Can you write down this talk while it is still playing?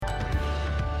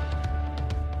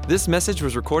This message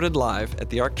was recorded live at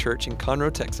the Ark Church in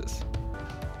Conroe, Texas.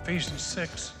 Ephesians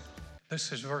 6,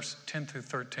 this is verse 10 through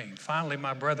 13. Finally,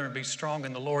 my brethren, be strong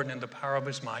in the Lord and in the power of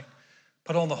his might.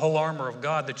 Put on the whole armor of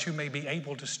God that you may be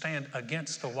able to stand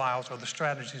against the wiles or the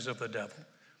strategies of the devil.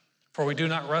 For we do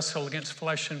not wrestle against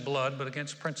flesh and blood, but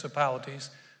against principalities,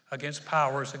 against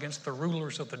powers, against the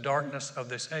rulers of the darkness of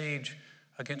this age,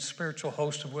 against spiritual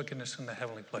hosts of wickedness in the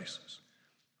heavenly places.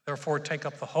 Therefore, take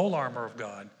up the whole armor of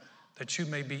God, that you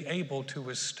may be able to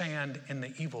withstand in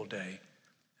the evil day,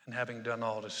 and having done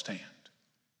all to stand.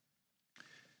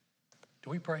 Do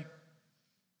we pray?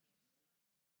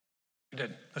 We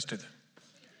didn't. Let's do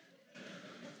that.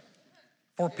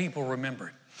 4 people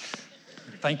remembered.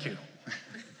 Thank you.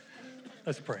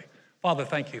 Let's pray. Father,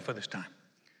 thank you for this time.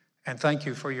 And thank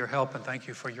you for your help, and thank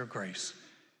you for your grace.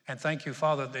 And thank you,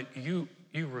 Father, that you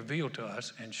reveal to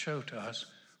us and show to us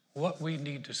what we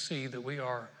need to see, that we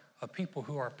are a people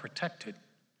who are protected,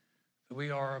 that we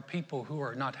are a people who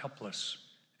are not helpless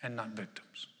and not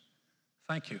victims.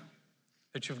 Thank you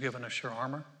that you've given us your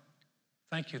armor.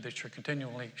 Thank you that you're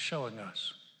continually showing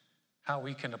us how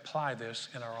we can apply this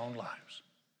in our own lives.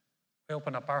 We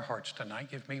open up our hearts tonight.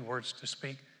 Give me words to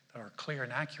speak that are clear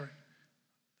and accurate,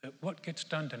 that what gets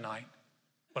done tonight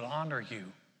will honor you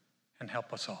and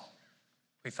help us all.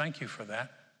 We thank you for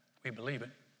that. We believe it.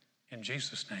 In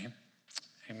Jesus' name,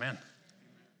 amen.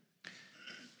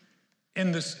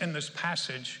 In this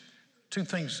passage, 2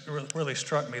 things really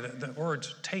struck me. The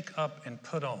words take up and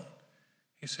put on.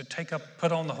 He said,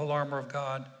 put on the whole armor of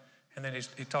God. And then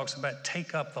he talks about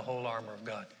take up the whole armor of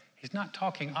God. He's not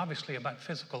talking, obviously, about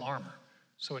physical armor.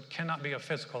 So it cannot be a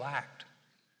physical act.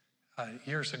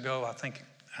 Years ago, I think,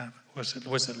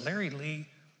 was it Larry Lee?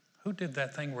 Who did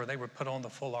that thing where they would put on the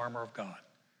full armor of God?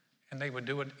 And they would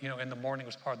do it, in the morning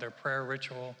was part of their prayer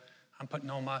ritual. I'm putting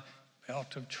on my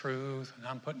belt of truth, and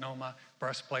I'm putting on my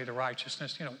breastplate of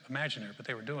righteousness, imaginary, but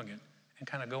they were doing it and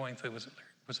kind of going through. Was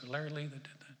it Larry Lee that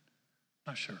did that?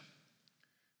 Not sure.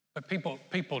 But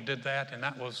people did that, and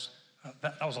that was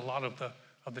a lot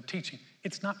of the teaching.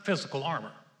 It's not physical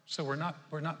armor, so we're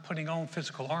not putting on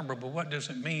physical armor. But what does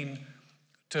it mean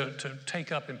to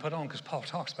take up and put on? Because Paul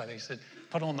talks about it. He said,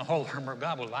 "Put on the whole armor of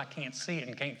God." Well, I can't see it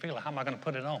and can't feel it. How am I going to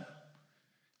put it on?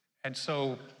 And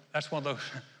so that's one of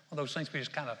those things we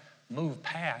just kind of move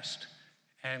past,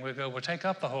 and we go, "Well, take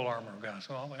up the whole armor of God."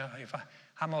 So, how am I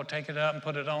going to take it up and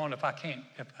put it on if I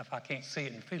can't see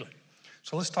it and feel it?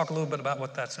 So let's talk a little bit about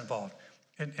what that's involved.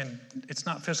 And it's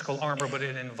not physical armor, but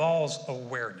it involves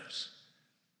awareness.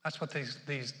 That's what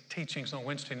these teachings on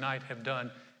Wednesday night have done,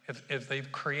 if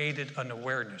they've created an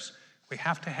awareness. We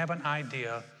have to have an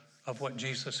idea of what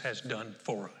Jesus has done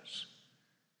for us.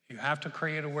 You have to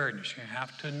create awareness. You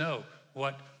have to know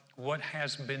what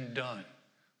has been done.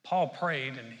 Paul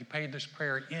prayed, and he prayed this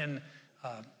prayer in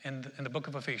the book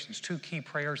of Ephesians. 2 key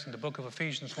prayers in the book of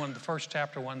Ephesians, one in the first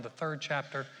chapter, one in the third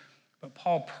chapter. But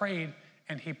Paul prayed,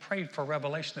 and he prayed for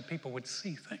revelation that people would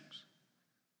see things,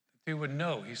 that they would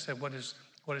know. He said, what is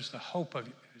the hope of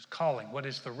his calling? What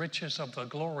is the riches of the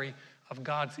glory of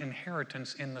God's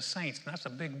inheritance in the saints? And that's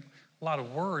a lot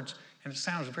of words, and it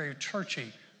sounds very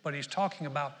churchy, but he's talking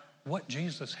about what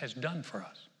Jesus has done for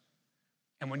us.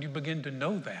 And when you begin to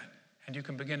know that, and you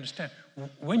can begin to stand,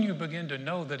 when you begin to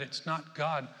know that it's not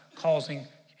God causing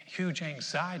huge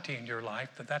anxiety in your life,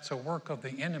 that's a work of the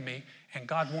enemy, and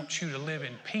God wants you to live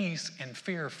in peace and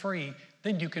fear-free,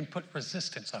 then you can put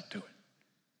resistance up to it.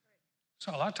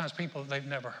 So a lot of times people, they've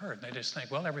never heard. They just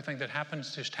think, well, everything that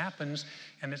happens just happens,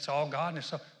 and it's all God. And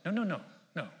so, no.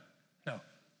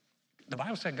 The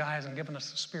Bible said God hasn't given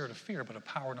us the spirit of fear, but a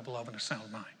power and of love and a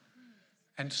sound mind.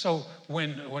 And so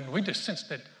when we just sense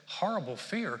that horrible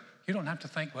fear, you don't have to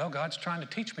think, well, God's trying to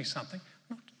teach me something.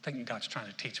 I'm not thinking God's trying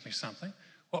to teach me something.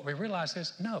 What we realize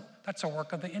is, no, that's a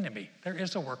work of the enemy. There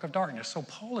is a work of darkness. So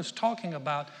Paul is talking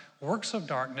about works of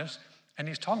darkness, and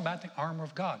he's talking about the armor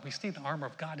of God. We see the armor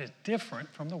of God is different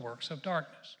from the works of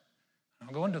darkness.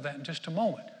 I'll go into that in just a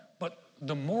moment. But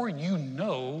the more you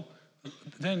know,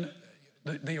 then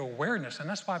the awareness, and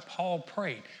that's why Paul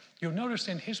prayed. You'll notice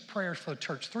in his prayers for the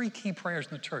church, 3 key prayers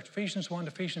in the church, Ephesians 1,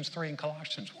 Ephesians 3, and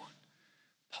Colossians 1.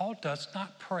 Paul does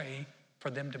not pray for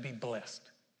them to be blessed.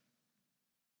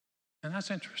 And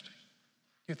that's interesting.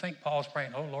 You think Paul's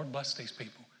praying, oh, Lord, bless these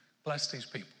people. Bless these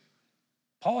people.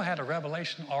 Paul had a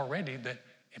revelation already that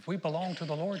if we belong to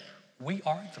the Lord, we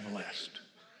are the blessed.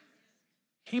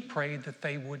 He prayed that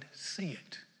they would see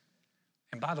it.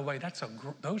 And by the way,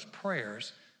 those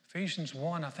prayers, Ephesians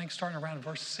 1, I think starting around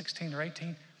verse 16 or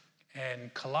 18,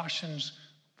 and Colossians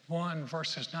 1,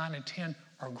 verses 9 and 10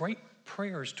 are great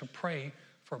prayers to pray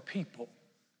for people.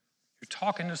 You're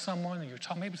talking to someone,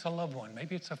 and maybe it's a loved one,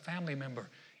 maybe it's a family member,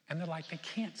 and they're like,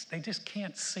 they just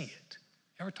can't see it.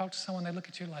 You ever talk to someone, they look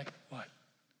at you like, what?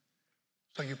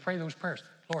 So you pray those prayers.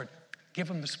 Lord, give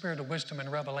them the spirit of wisdom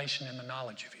and revelation and the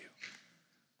knowledge of you.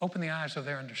 Open the eyes of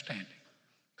their understanding.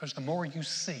 Because the more you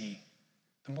see,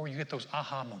 the more you get those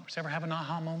aha moments. Ever have an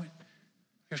aha moment?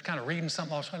 You're just kind of reading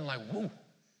something all of a sudden like, whoa.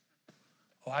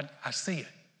 Oh, I see it.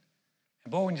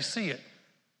 And boy, when you see it,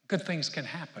 good things can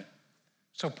happen.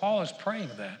 So Paul is praying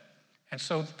that. And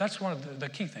so that's one of the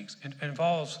key things. It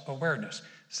involves awareness.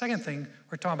 Second thing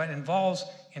we're talking about involves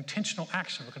intentional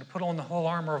action. We're going to put on the whole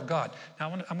armor of God.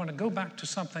 Now, I'm going to go back to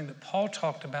something that Paul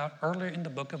talked about earlier in the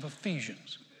book of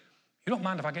Ephesians. You don't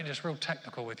mind if I get just real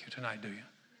technical with you tonight, do you?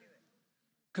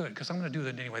 Good, because I'm going to do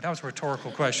that anyway. That was a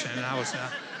rhetorical question, and I was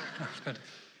good.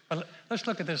 But let's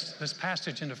look at this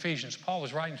passage in Ephesians. Paul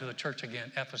was writing to the church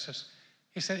again, Ephesus.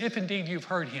 He said, if indeed you've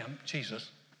heard him,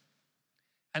 Jesus,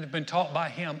 and have been taught by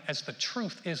him as the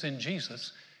truth is in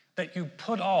Jesus, that you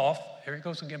put off, here he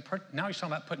goes again, now he's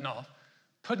talking about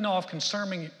putting off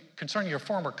concerning your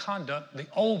former conduct, the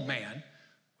old man,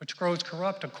 which grows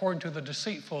corrupt according to the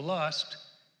deceitful lust.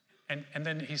 And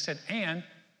then he said, and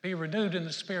be renewed in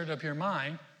the spirit of your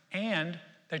mind, and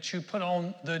that you put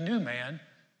on the new man,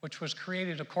 which was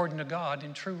created according to God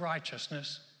in true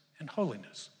righteousness and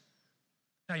holiness.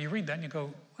 Now you read that and you go,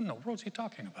 what in the world is he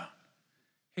talking about?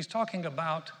 He's talking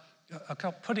about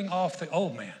putting off the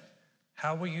old man,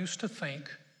 how we used to think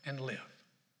and live.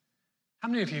 How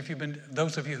many of you,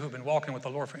 those of you who have been walking with the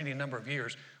Lord for any number of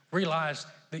years, realize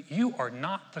that you are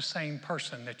not the same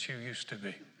person that you used to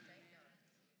be?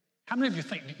 How many of you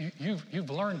think you've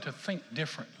learned to think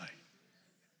differently?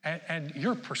 And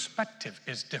your perspective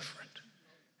is different.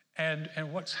 And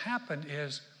what's happened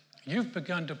is you've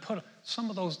begun to put some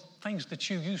of those things that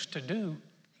you used to do,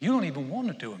 you don't even want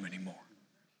to do them anymore.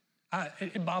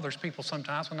 It bothers people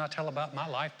sometimes when I tell about my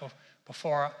life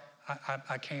before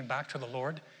I came back to the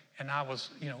Lord, and I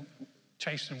was,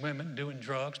 chasing women, doing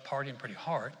drugs, partying pretty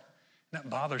hard. That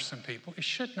bothers some people. It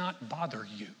should not bother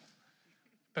you,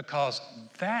 because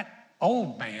that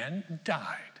old man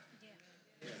died.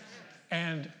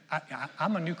 And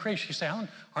I'm a new creation. You say, Alan,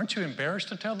 aren't you embarrassed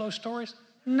to tell those stories?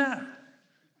 No,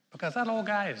 because that old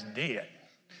guy is dead.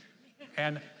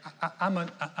 And I'm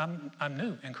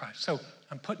new in Christ. So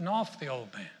I'm putting off the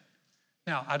old man.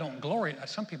 Now, I don't glory.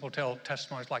 Some people tell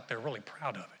testimonies like they're really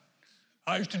proud of it.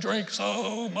 I used to drink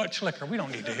so much liquor. We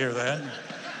don't need to hear that.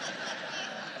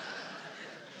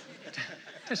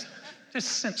 Just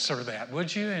censor that,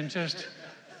 would you? And just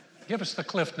give us the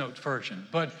Cliff Notes version.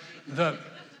 But the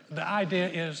idea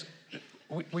is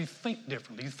we think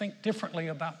differently. You think differently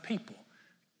about people.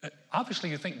 Obviously,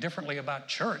 you think differently about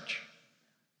church,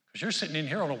 because you're sitting in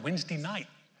here on a Wednesday night.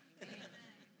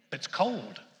 It's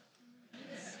cold.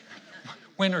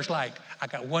 Winter's like, I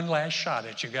got one last shot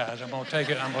at you guys. I'm gonna take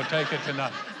it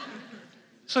tonight.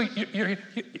 So you're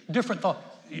different thought.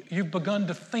 You've begun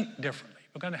to think differently.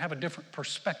 You've begun to have a different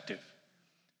perspective.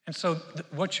 And so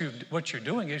what you're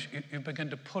doing is you've begun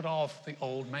to put off the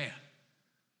old man.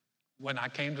 When I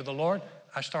came to the Lord,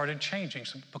 I started changing.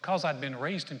 So because I'd been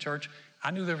raised in church, I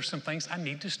knew there were some things I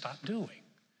needed to stop doing.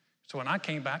 So when I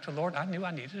came back to the Lord, I knew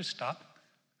I needed to stop.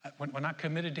 When I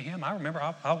committed to him, I remember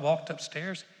I walked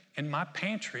upstairs. In my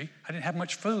pantry, I didn't have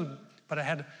much food, but I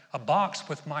had a box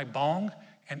with my bong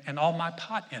and all my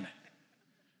pot in it.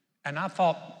 And I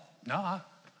thought, no,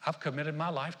 I've committed my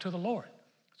life to the Lord.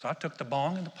 So I took the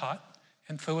bong and the pot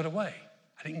and threw it away.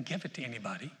 I didn't give it to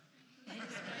anybody.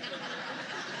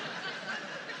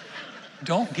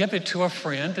 Don't give it to a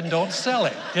friend and don't sell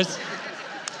it. Just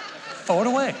throw it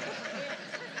away.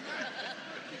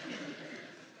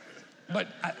 But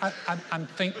I'm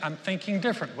thinking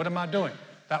different. What am I doing?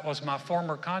 That was my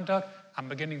former conduct. I'm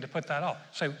beginning to put that off.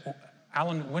 Say,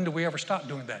 Alan, when do we ever stop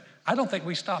doing that? I don't think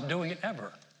we stop doing it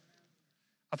ever.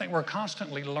 I think we're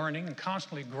constantly learning and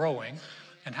constantly growing.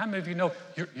 And how many of you know,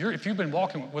 if you've been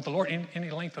walking with the Lord any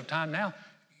length of time now,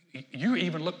 you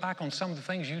even look back on some of the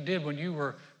things you did when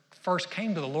you first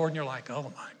came to the Lord, and you're like,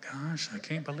 oh my gosh, I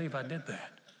can't believe I did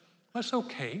that. That's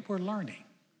okay. We're learning.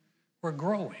 We're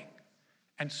growing.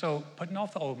 And so putting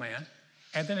off the old man,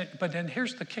 but then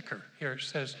here's the kicker. Here it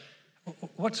says,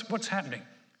 what's happening?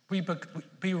 We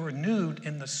be renewed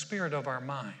in the spirit of our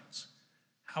minds.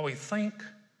 How we think,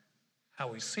 how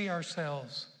we see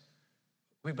ourselves.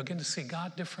 We begin to see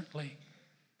God differently,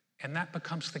 and that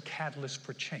becomes the catalyst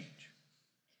for change.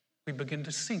 We begin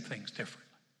to see things differently.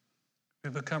 We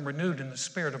become renewed in the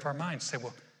spirit of our minds. Say,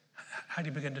 well, how do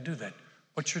you begin to do that?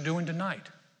 What you're doing tonight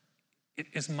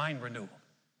is mind renewal.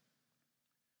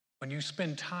 When you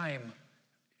spend time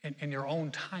in your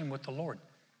own time with the Lord,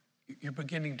 you're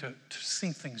beginning to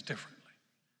see things differently.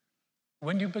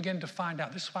 When you begin to find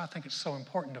out, this is why I think it's so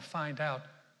important to find out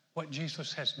what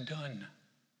Jesus has done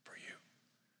for you,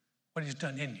 what he's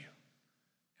done in you.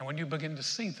 And when you begin to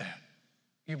see that,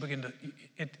 you begin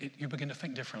to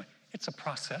think differently. It's a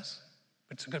process,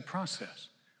 but it's a good process.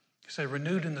 You say,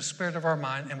 renewed in the spirit of our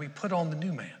mind, and we put on the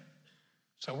new man.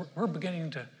 So we're beginning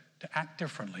to act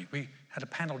differently. We had a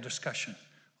panel discussion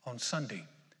on Sunday,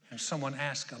 and someone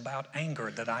asked about anger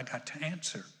that I got to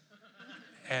answer.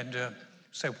 And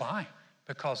say, why?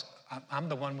 Because I'm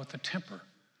the one with the temper.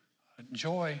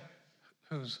 Joy,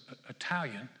 who's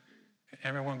Italian,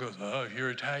 everyone goes, oh,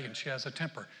 you're Italian, she has a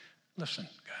temper. Listen,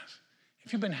 guys,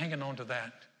 if you've been hanging on to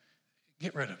that,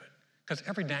 get rid of it. Because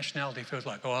every nationality feels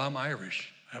like, oh, I'm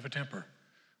Irish, I have a temper.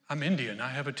 I'm Indian, I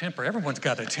have a temper. Everyone's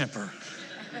got a temper.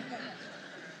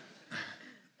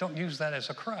 Don't use that as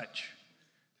a crutch.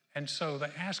 And so they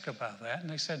asked about that, and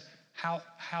they said,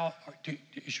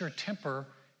 is your temper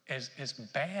as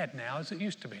bad now as it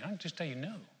used to be? And I can just tell you,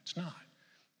 no, it's not.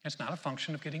 It's not a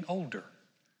function of getting older.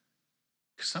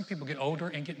 Some people get older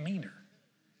and get meaner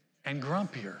and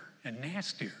grumpier and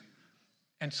nastier.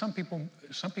 And some people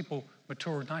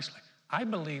mature nicely. I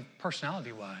believe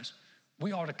personality-wise,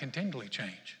 we ought to continually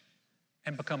change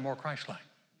and become more Christ-like.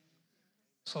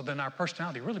 So then our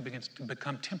personality really begins to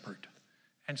become tempered.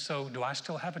 And so do I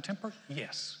still have a temper?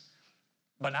 Yes.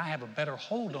 But I have a better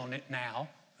hold on it now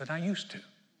than I used to.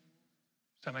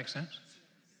 Does that make sense?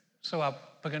 So I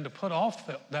begin to put off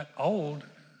that old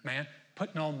man,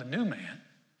 putting on the new man,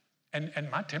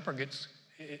 and my temper gets,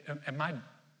 and my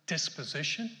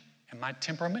disposition and my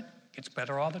temperament gets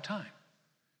better all the time.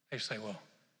 They say, well,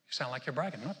 you sound like you're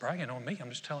bragging. I'm not bragging on me. I'm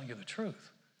just telling you the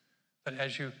truth. But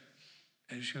as you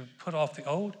put off the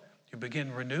old, you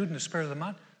begin renewed in the spirit of the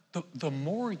mind. The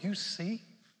more you see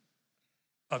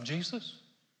of Jesus,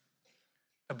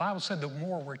 the Bible said the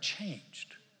more we're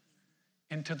changed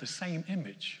into the same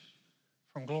image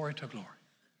from glory to glory.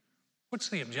 What's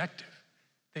the objective?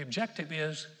 The objective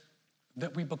is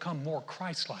that we become more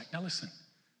Christ-like. Now listen,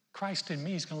 Christ in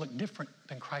me is going to look different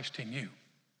than Christ in you,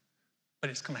 but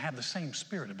it's going to have the same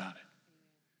spirit about it.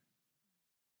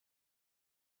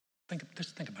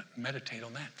 Just think about it. Meditate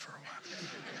on that for a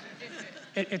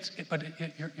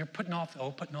while. You're putting off the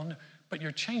old, putting on the, but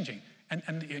you're changing,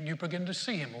 and you begin to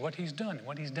see him, what he's done, and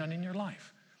what he's done in your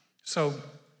life. So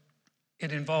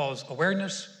it involves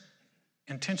awareness,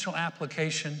 intentional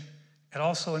application. It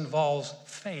also involves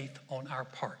faith on our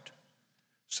part.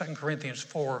 2 Corinthians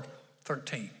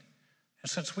 4:13. And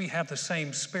since we have the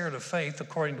same spirit of faith,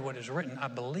 according to what is written, I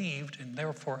believed and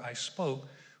therefore I spoke.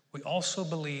 We also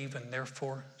believe and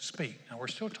therefore speak. Now we're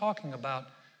still talking about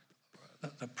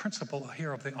the principle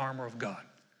here of the armor of God.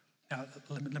 Now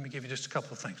let me give you just a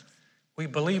couple of things. We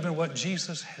believe in what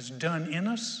Jesus has done in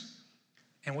us,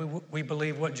 and we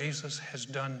believe what Jesus has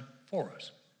done for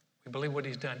us. We believe what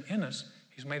he's done in us.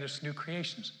 He's made us new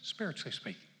creations, spiritually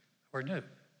speaking. We're new.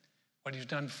 What he's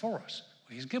done for us.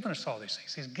 Well, he's given us all these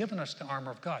things. He's given us the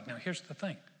armor of God. Now, here's the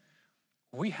thing.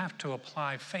 We have to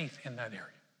apply faith in that area.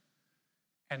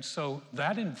 And so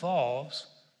that involves,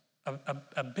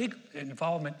 a big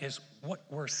involvement is what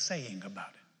we're saying about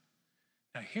it.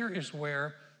 Now, here is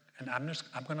where, and I'm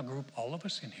going to group all of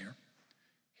us in here.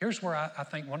 Here's where I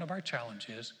think one of our challenges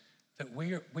is that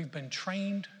we've been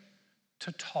trained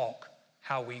to talk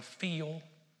how we feel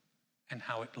and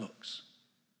how it looks.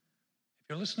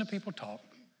 If you listen to people talk,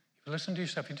 if you listen to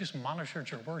yourself, you just monitored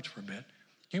your words for a bit,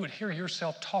 you would hear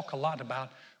yourself talk a lot about,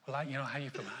 well, how you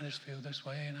feel? I just feel this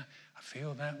way, and I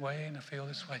feel that way, and I feel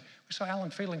this way. So,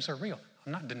 Alan, feelings are real.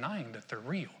 I'm not denying that they're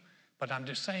real, but I'm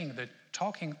just saying that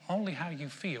talking only how you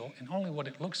feel and only what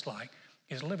it looks like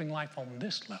is living life on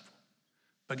this level.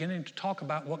 Beginning to talk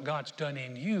about what God's done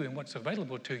in you and what's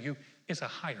available to you is a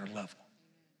higher level.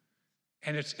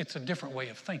 And it's a different way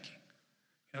of thinking.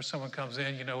 Someone comes in,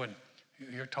 and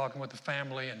you're talking with the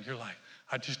family, and you're like,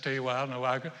 I just tell you what, I don't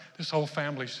know, this whole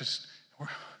family's just,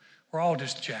 we're all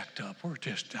just jacked up. We're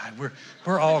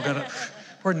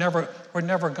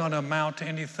never gonna amount to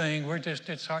anything.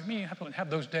 It's hard. You have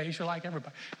those days, you're like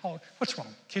everybody. Oh, what's wrong?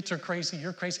 Kids are crazy,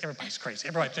 you're crazy, everybody's crazy.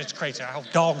 Everybody's just crazy. Our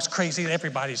dog's crazy,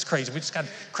 everybody's crazy. We just got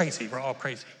crazy, we're all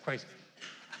crazy.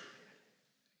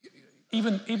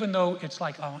 Even though it's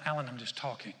like, oh, Alan, I'm just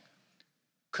talking.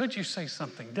 Could you say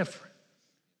something different?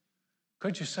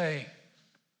 Could you say,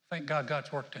 thank God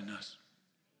God's worked in us.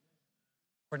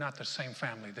 We're not the same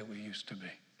family that we used to be.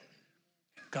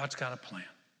 God's got a plan.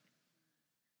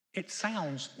 It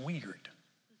sounds weird.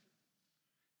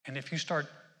 And if you start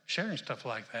sharing stuff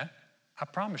like that, I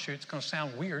promise you it's going to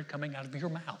sound weird coming out of your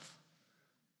mouth.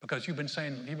 Because you've been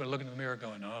looking in the mirror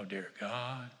going, oh, dear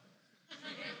God,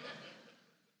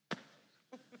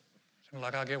 Seems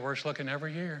like I get worse looking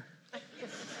every year.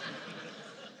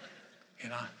 You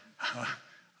know,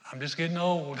 I'm just getting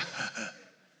old.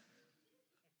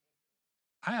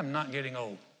 I am not getting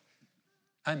old.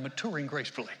 I'm maturing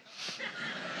gracefully.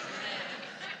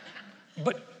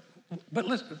 But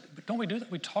listen, don't we do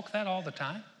that? We talk that all the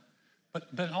time.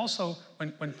 But also,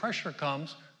 when pressure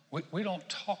comes, we don't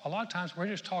talk. A lot of times, we're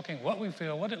just talking what we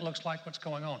feel, what it looks like, what's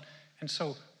going on. And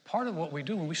so part of what we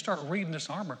do when we start reading this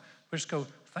armor, we just go,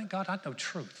 thank God I know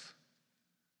truth.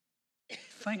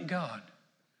 Thank God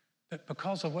that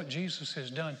because of what Jesus has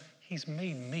done, he's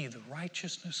made me the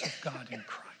righteousness of God in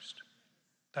Christ,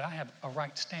 that I have a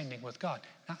right standing with God.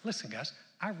 Now, listen, guys,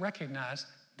 I recognize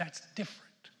that's different.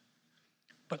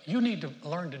 But you need to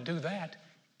learn to do that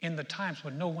in the times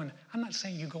when no one, I'm not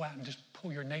saying you go out and just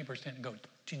pull your neighbors in and go,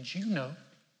 did you know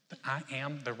that I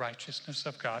am the righteousness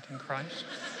of God in Christ?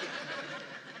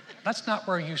 That's not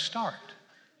where you start.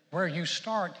 Where you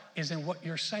start is in what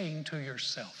you're saying to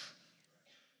yourself.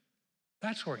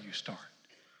 That's where you start.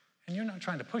 And you're not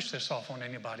trying to push this off on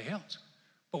anybody else.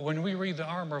 But when we read the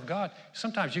armor of God,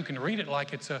 sometimes you can read it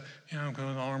like it's the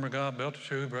armor of God, belt of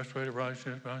truth, breastplate of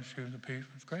righteousness, shoes of peace.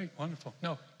 It's great, wonderful.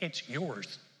 No, it's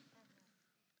yours.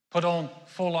 Put on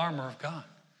full armor of God.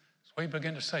 So we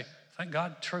begin to say, thank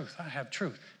God, truth. I have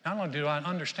truth. Not only do I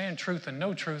understand truth and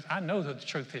know truth, I know that the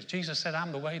truth is. Jesus said,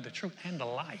 I'm the way, the truth, and the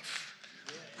life.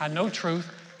 I know truth,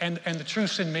 and the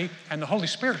truth's in me, and the Holy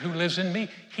Spirit who lives in me,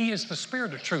 he is the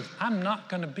Spirit of truth. I'm not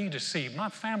going to be deceived. My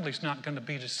family's not going to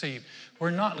be deceived. We're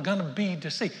not going to be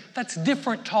deceived. That's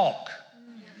different talk.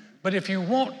 But if you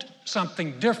want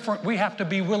something different, we have to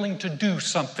be willing to do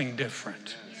something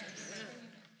different.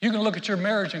 You can look at your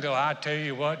marriage and go, I tell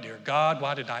you what, dear God,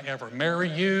 why did I ever marry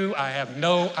you? I have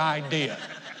no idea.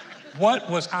 What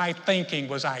was I thinking?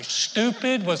 Was I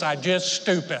stupid? Was I just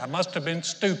stupid? I must have been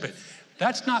stupid.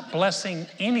 That's not blessing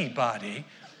anybody,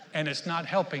 and it's not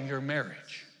helping your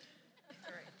marriage.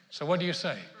 So what do you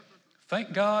say?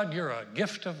 Thank God you're a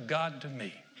gift of God to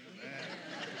me.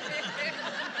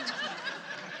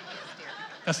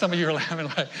 Now some of you are laughing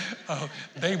like, oh,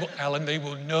 Alan, they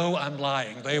will know I'm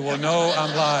lying. They will know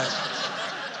I'm lying.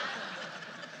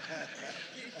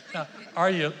 Now, are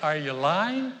you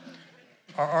lying,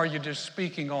 or are you just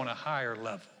speaking on a higher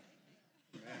level?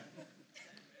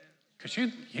 Because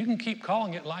you can keep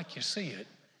calling it like you see it,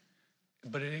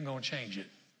 but it ain't going to change it.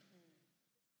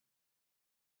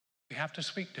 We have to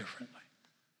speak differently.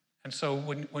 And so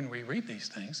when we read these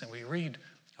things and we read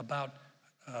about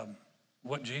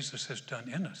what Jesus has done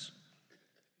in us,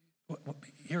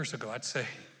 years ago, I'd say,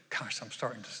 gosh, I'm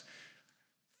starting to,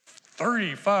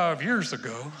 35 years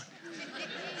ago,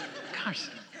 gosh,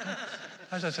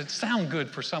 as I said, sound good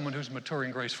for someone who's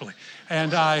maturing gracefully.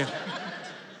 And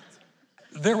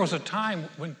there was a time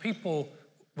when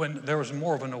there was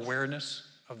more of an awareness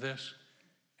of this,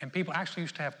 and people actually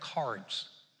used to have cards,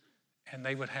 and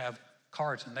they would have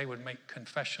cards, and they would make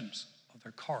confessions of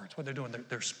their cards. What they're doing,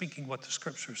 they're speaking what the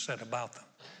Scripture said about them.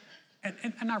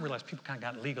 And I realize people kind of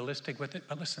got legalistic with it,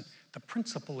 but listen, the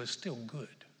principle is still good.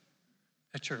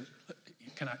 Can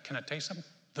I tell you something?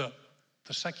 The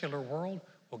secular world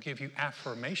will give you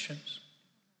affirmations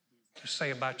to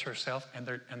say about yourself, and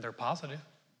they're positive.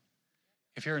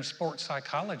 If you're in sports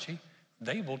psychology,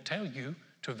 they will tell you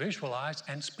to visualize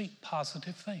and speak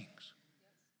positive things.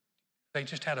 They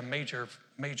just had a major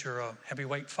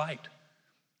heavyweight fight.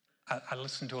 I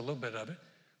listened to a little bit of it,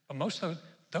 but most of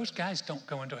those guys don't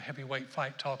go into a heavyweight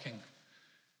fight talking,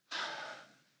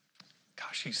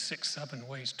 gosh, he's 6'7",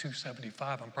 weighs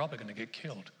 275, I'm probably going to get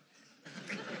killed.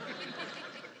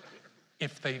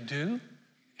 If they do,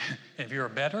 if you're a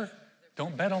bettor,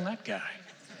 don't bet on that guy.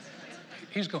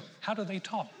 He's going, how do they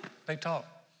talk? They talk,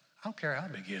 I don't care how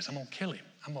big he is, I'm going to kill him.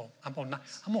 I'm going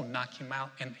to knock him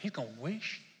out, and he's going to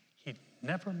wish he'd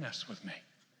never mess with me.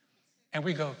 And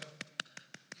we go,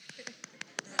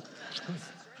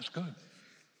 that's good.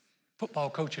 Football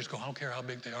coaches go, I don't care how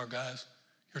big they are, guys.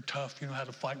 You're tough, you know how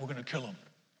to fight, we're going to kill them.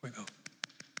 We go.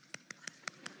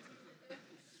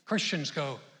 Christians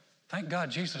go, thank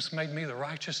God Jesus made me the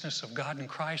righteousness of God in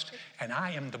Christ, and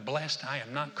I am the blessed, I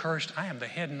am not cursed, I am the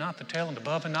head and not the tail, and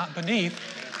above and not beneath.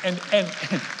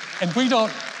 And we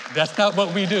don't, that's not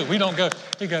what we do. We don't go,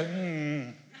 you go,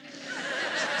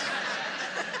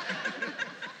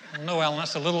 No, Alan,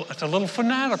 that's a little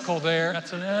fanatical there.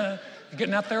 That's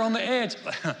getting out there on the edge.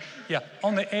 Yeah,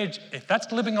 on the edge. If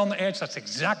that's living on the edge, that's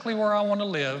exactly where I want to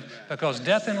live, because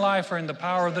death and life are in the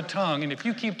power of the tongue. And if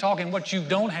you keep talking what you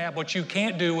don't have, what you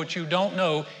can't do, what you don't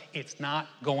know, it's not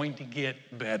going to get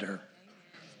better.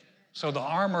 So the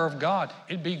armor of God,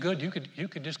 it'd be good. You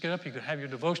could just get up, you could have your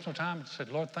devotional time and say,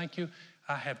 Lord, thank you.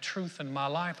 I have truth in my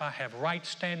life. I have right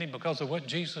standing because of what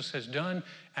Jesus has done.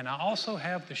 And I also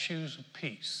have the shoes of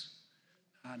peace.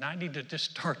 And I need to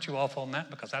just start you off on that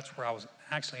because that's where I was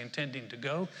actually intending to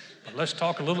go. But let's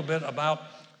talk a little bit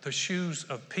about the shoes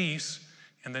of peace.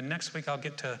 And then next week I'll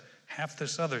get to half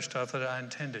this other stuff that I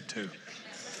intended to.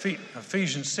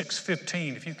 Ephesians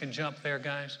 6:15, if you can jump there,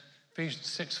 guys. Ephesians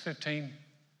 6:15.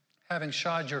 Having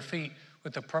shod your feet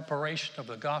with the preparation of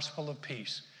the gospel of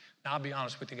peace. Now, I'll be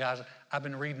honest with you guys. I've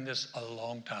been reading this a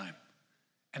long time,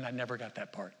 and I never got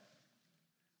that part.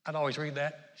 I'd always read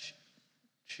that.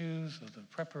 Shoes of the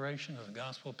preparation of the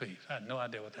gospel of peace. I had no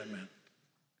idea what that meant.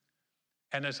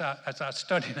 And as I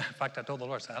studied, in fact, I told the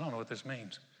Lord, I said, I don't know what this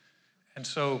means. And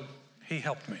so he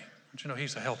helped me. But you know,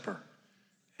 he's a helper,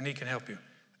 and he can help you.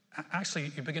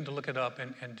 Actually, you begin to look it up,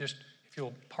 and just, if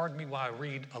you'll pardon me while I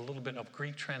read a little bit of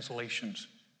Greek translations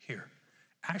here.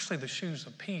 Actually, the shoes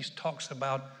of peace talks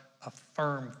about a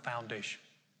firm foundation.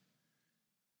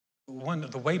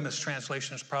 The Weymouth's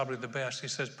translation is probably the best. He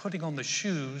says, putting on the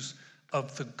shoes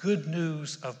of the good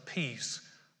news of peace,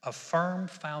 a firm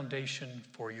foundation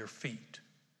for your feet.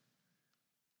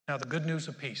 Now, the good news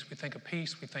of peace. We think of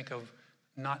peace, we think of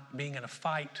not being in a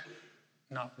fight,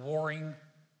 not warring,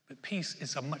 but peace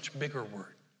is a much bigger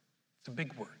word. It's a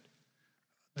big word.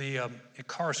 It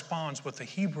corresponds with the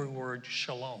Hebrew word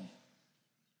shalom.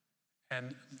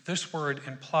 And this word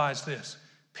implies this.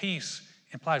 Peace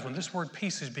implies, when this word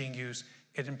peace is being used,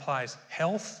 it implies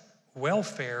health,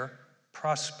 welfare,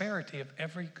 prosperity of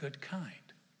every good kind.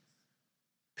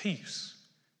 Peace.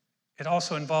 It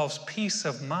also involves peace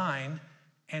of mind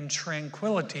and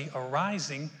tranquility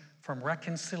arising from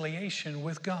reconciliation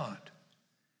with God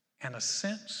and a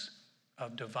sense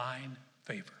of divine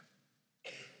favor.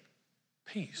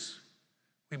 Peace.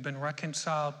 We've been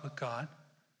reconciled with God.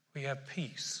 We have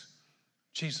peace.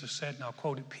 Jesus said, and I'll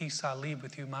quote it, peace I leave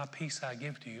with you, my peace I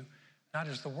give to you. Not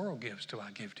as the world gives do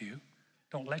I give to you.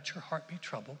 Don't let your heart be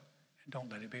troubled, and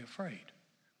don't let it be afraid.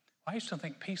 I used to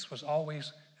think peace was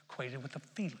always equated with a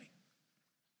feeling.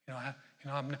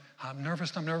 I'm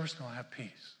nervous, no, I have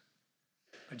peace.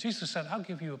 But Jesus said, I'll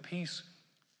give you a peace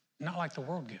not like the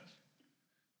world gives.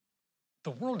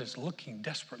 The world is looking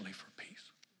desperately for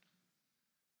peace.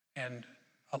 And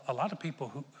a lot of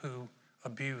people who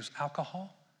abuse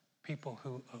alcohol, people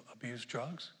who abuse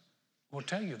drugs, will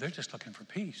tell you they're just looking for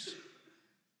peace.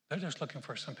 They're just looking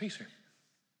for some peace here.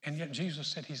 And yet Jesus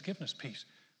said he's given us peace.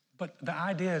 But the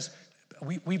idea is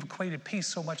we've equated peace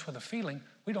so much with a feeling,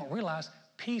 we don't realize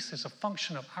peace is a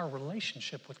function of our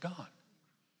relationship with God.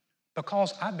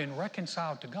 Because I've been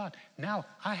reconciled to God, now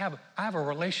I have a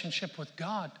relationship with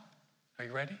God. Are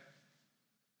you ready?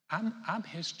 I'm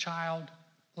his child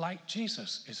like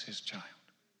Jesus is his child.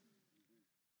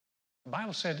 The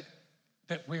Bible said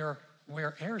that we're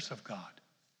heirs of God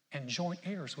and joint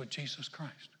heirs with Jesus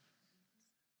Christ.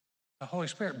 The Holy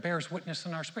Spirit bears witness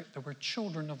in our spirit that we're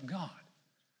children of God,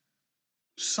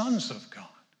 sons of God.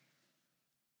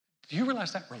 Do you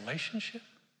realize that relationship?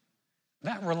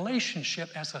 That relationship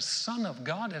as a son of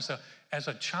God, as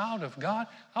a child of God.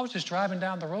 I was just driving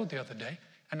down the road the other day,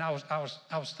 and I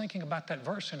was thinking about that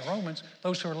verse in Romans.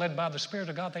 Those who are led by the Spirit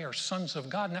of God, they are sons of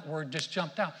God. And that word just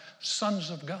jumped out.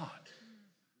 Sons of God.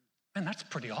 Man, that's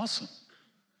pretty awesome.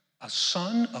 A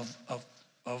son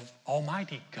of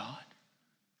Almighty God.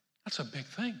 That's a big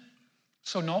thing.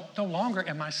 So no longer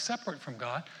am I separate from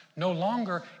God. No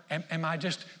longer am I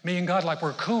just me and God like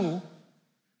we're cool.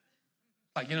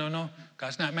 Like, no,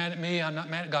 God's not mad at me. I'm not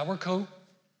mad at God. We're cool.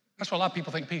 That's what a lot of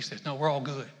people think peace is. No, we're all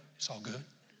good. It's all good.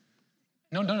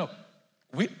 No.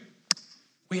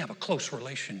 We have a close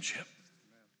relationship.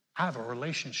 I have a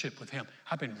relationship with him.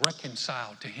 I've been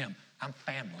reconciled to him. I'm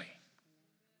family.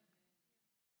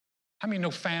 How many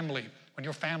know family, when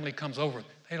your family comes over,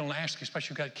 they don't ask you, especially if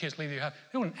you've got kids leaving your house,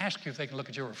 they don't ask you if they can look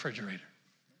at your refrigerator.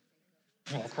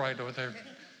 Walk right over there.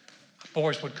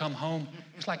 Boys would come home.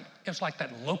 It was like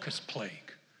that locust plague.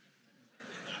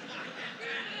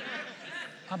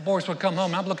 My boys would come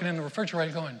home, and I'm looking in the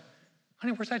refrigerator going,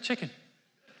 honey, where's that chicken?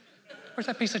 Where's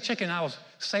that piece of chicken I was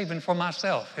saving for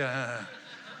myself? Yeah.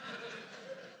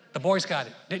 The boys got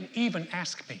it. Didn't even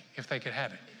ask me if they could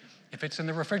have it. If it's in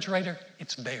the refrigerator,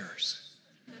 it's theirs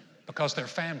because they're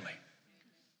family.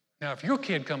 Now, if your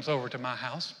kid comes over to my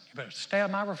house, you better stay out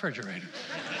of my refrigerator.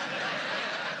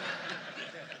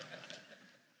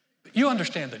 You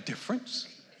understand the difference.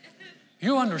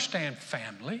 You understand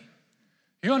family.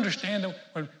 You understand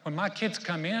that when my kids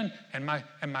come in and my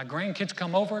grandkids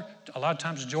come over, a lot of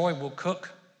times Joy will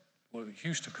cook. Well,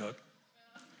 used to cook.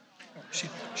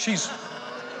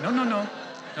 No.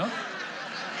 No?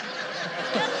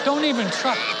 Don't even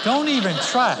try. Don't even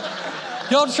try.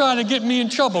 Y'all trying to get me in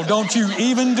trouble. Don't you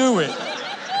even do it.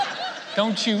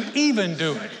 Don't you even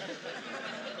do it.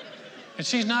 And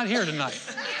she's not here tonight.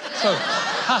 So,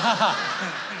 ha, ha, ha.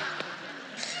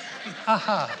 Ha,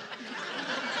 ha.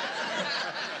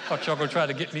 Thought y'all gonna try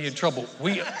to get me in trouble.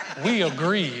 We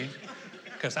agreed,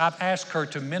 because I've asked her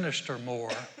to minister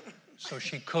more so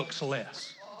she cooks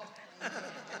less.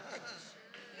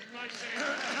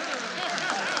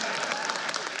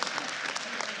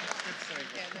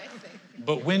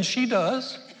 But when she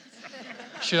does,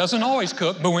 she doesn't always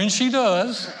cook, but when she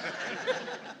does,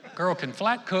 girl can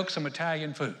flat cook some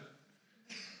Italian food.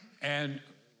 And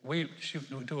she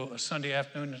would do a Sunday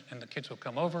afternoon, and the kids will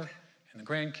come over, and the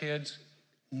grandkids.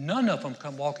 None of them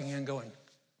come walking in going,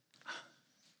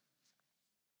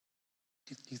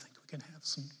 do you think we can have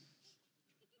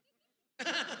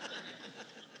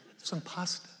some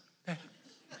pasta? Yeah.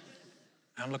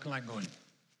 I'm looking like going,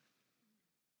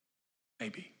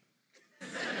 maybe.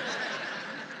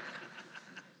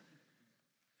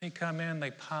 They come in,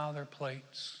 they pile their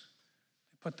plates,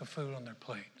 they put the food on their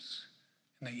plates,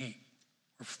 and they eat.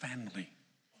 We're family.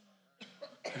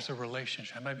 There's a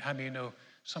relationship. How do you know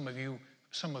some of you,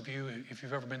 if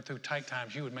you've ever been through tight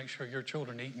times, you would make sure your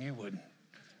children eat and you wouldn't.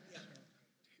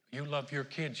 You love your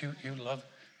kids. You love.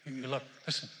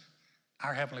 Listen,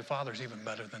 our Heavenly Father's even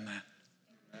better than that.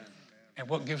 And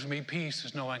what gives me peace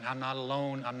is knowing I'm not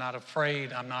alone, I'm not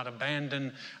afraid, I'm not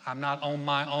abandoned, I'm not on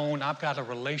my own. I've got a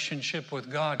relationship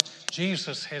with God.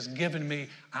 Jesus has given me,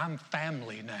 I'm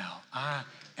family now. I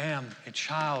am a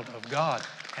child of God.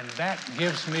 And that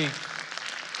gives me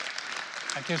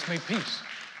peace.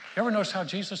 You ever notice how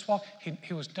Jesus walked?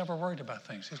 He was never worried about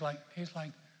things. He's like,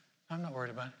 I'm not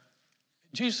worried about it.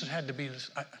 Jesus had to be this,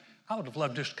 I would have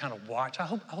loved just to kind of watch. I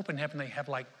hope in heaven they have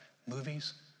like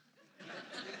movies.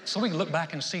 So we can look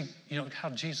back and see, how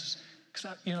Jesus,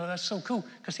 because, that's so cool,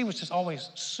 because he was just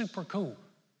always super cool.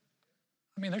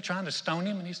 I mean, they're trying to stone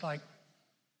him, and he's like,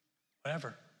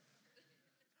 whatever.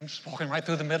 I'm just walking right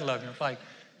through the middle of him. It's like,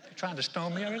 they're trying to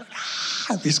stone me. I'm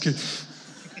like, he's good.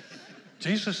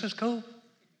 Jesus is cool,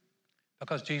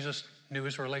 because Jesus knew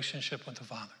his relationship with the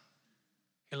Father.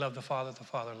 He loved the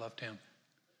Father loved him,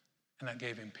 and that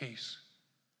gave him peace.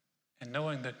 And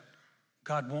knowing that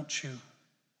God wants you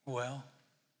well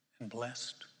and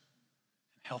blessed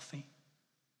and healthy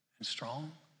and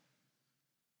strong,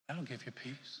 that'll give you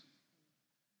peace.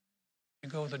 You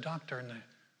go to the doctor and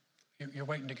you're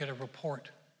waiting to get a report.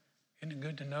 Isn't it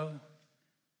good to know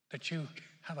that you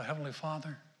have a Heavenly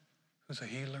Father who's a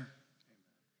healer,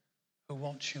 who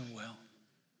wants you well?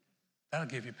 That'll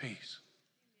give you peace.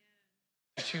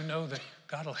 That you know that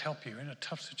God will help you. You're in a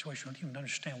tough situation. You don't even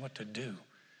understand what to do.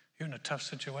 You're in a tough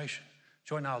situation.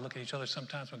 Joy and I will look at each other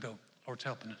sometimes and go, Lord's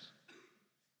helping us.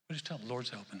 We just tell the Lord's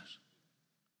helping us.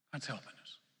 God's helping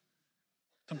us.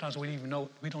 Sometimes we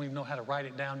don't even know how to write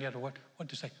it down yet or what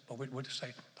to say, but we'll just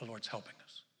say, the Lord's helping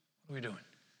us. What are we doing?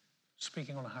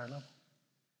 Speaking on a higher level.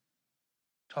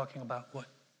 Talking about what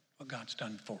God's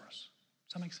done for us.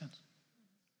 Does that make sense?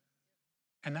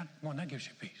 And that gives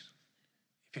you peace.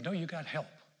 If you know you got help,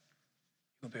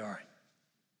 you'll be all right.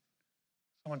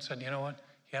 Someone said, you know what?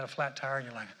 You had a flat tire and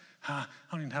you're like, I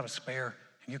don't even have a spare.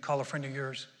 And you call a friend of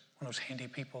yours, one of those handy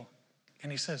people,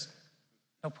 and he says,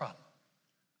 no problem.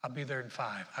 I'll be there in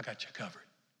 5. I got you covered.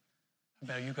 I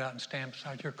bet you go out and stand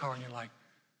beside your car and you're like,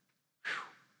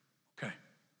 okay,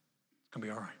 it's going to be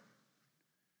all right.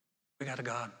 We got a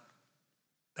God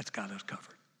that's got us covered.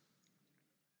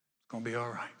 It's going to be all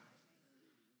right.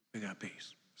 We got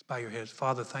peace. Let's bow your heads.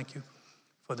 Father, thank you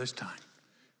for this time.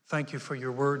 Thank you for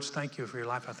your words. Thank you for your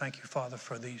life. I thank you, Father,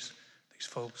 for these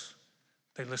folks.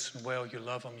 They listen well. You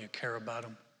love them. You care about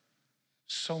them.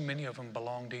 So many of them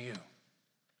belong to you.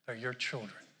 They're your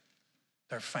children.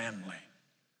 They're family.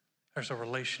 There's a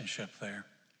relationship there.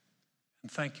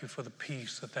 And thank you for the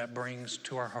peace that brings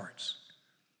to our hearts.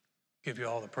 Give you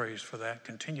all the praise for that.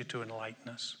 Continue to enlighten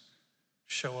us.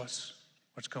 Show us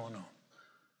what's going on.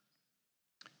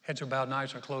 Heads are bowed and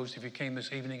eyes are closed. If you came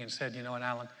this evening and said, you know what,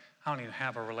 Alan, I don't even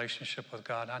have a relationship with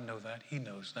God. I know that. He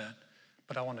knows that.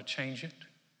 But I want to change it.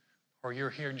 Or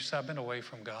you're here and you say, I've been away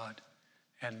from God.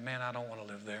 And man, I don't want to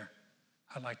live there.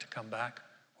 I'd like to come back.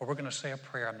 Or we're going to say a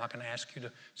prayer. I'm not going to ask you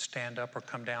to stand up or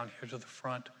come down here to the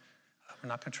front. I'm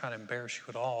not going to try to embarrass you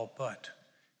at all. But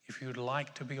if you'd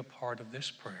like to be a part of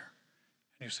this prayer,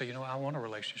 and you say, you know, I want a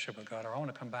relationship with God, or I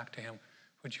want to come back to him,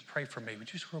 would you pray for me?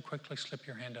 Would you just real quickly slip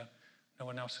your hand up? No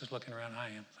one else is looking around. I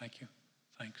am. Thank you.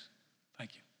 Thanks.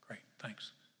 Thank you. Great.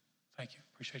 Thanks. Thank you.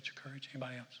 Appreciate your courage.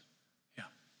 Anybody else? Yeah.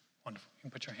 Wonderful. You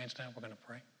can put your hands down. We're going to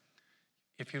pray.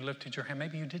 If you lifted your hand,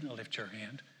 maybe you didn't lift your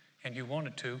hand and you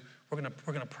wanted to, we're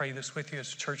gonna pray this with you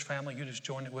as a church family. You just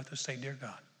join it with us. Say, dear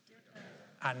God,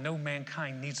 I know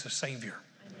mankind needs a Savior.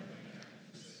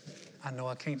 I know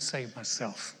I can't save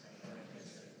myself.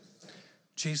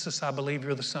 Jesus, I believe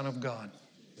you're the Son of God.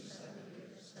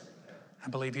 I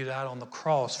believe you died on the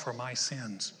cross for my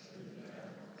sins.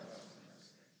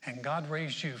 And God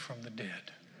raised you from the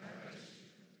dead.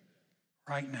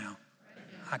 Right now,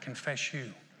 I confess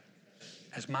you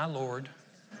as my Lord,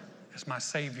 as my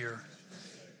Savior,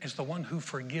 as the one who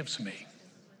forgives me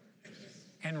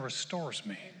and restores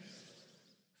me.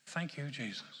 Thank you,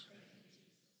 Jesus.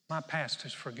 My past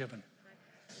is forgiven.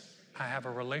 I have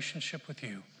a relationship with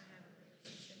you.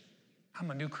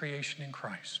 I'm a new creation in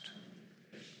Christ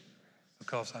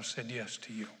because I've said yes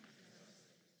to you.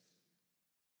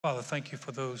 Father, thank you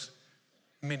for those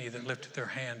many that lifted their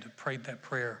hand and prayed that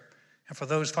prayer. And for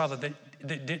those, Father,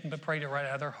 that didn't but prayed it right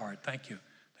out of their heart, thank you.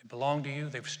 They belong to you.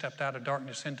 They've stepped out of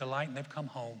darkness into light, and they've come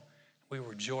home. We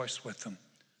rejoice with them.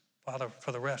 Father,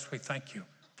 for the rest, we thank you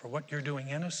for what you're doing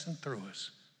in us and through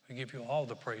us. We give you all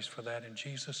the praise for that in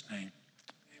Jesus' name.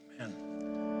 Amen.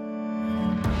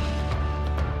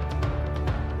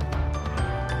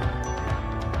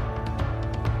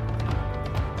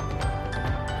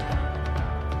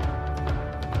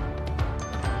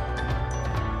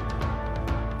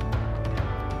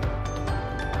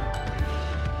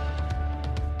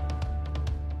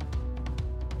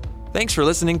 Thanks for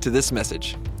listening to this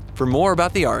message. For more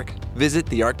about the Ark, visit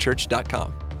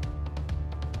thearkchurch.com.